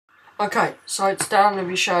Okay, so today I'm going to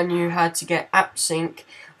be showing you how to get AppSync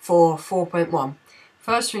for 4.1.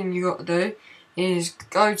 First thing you got to do is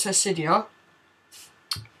go to Cydia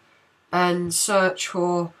and search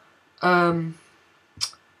for and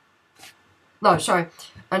go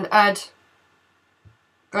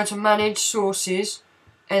to Manage Sources,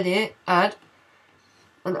 Edit, Add,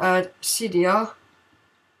 and add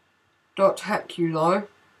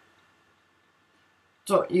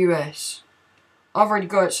cydia.hackulo.us. I've already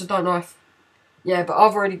got it, so don't know if... Yeah, but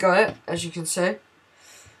I've already got it, as you can see.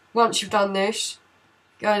 Once you've done this,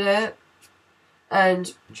 go there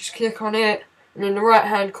and just click on it. And in the right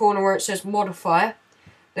hand corner where it says Modify,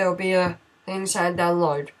 there'll be a thing saying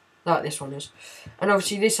Download, like this one is. And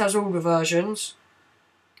obviously this has all the versions.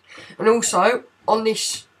 And also, on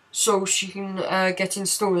this source you can get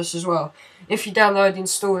installers as well. If you download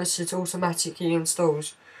installers, it automatically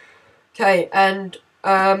installs. Okay, and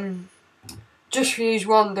just for you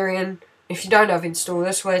wondering, if you don't have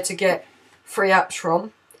installers, where to get free apps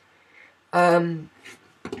from,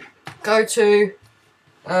 go to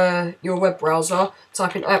your web browser,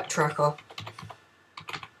 type in App Tracker.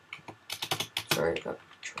 Sorry,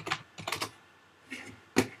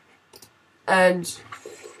 and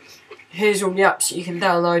here's all the apps that you can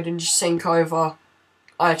download and just sync over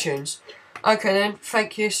iTunes. Okay then,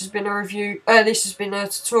 thank you. This has been a review. This has been a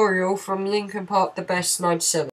tutorial from Linkin Park The Best 97.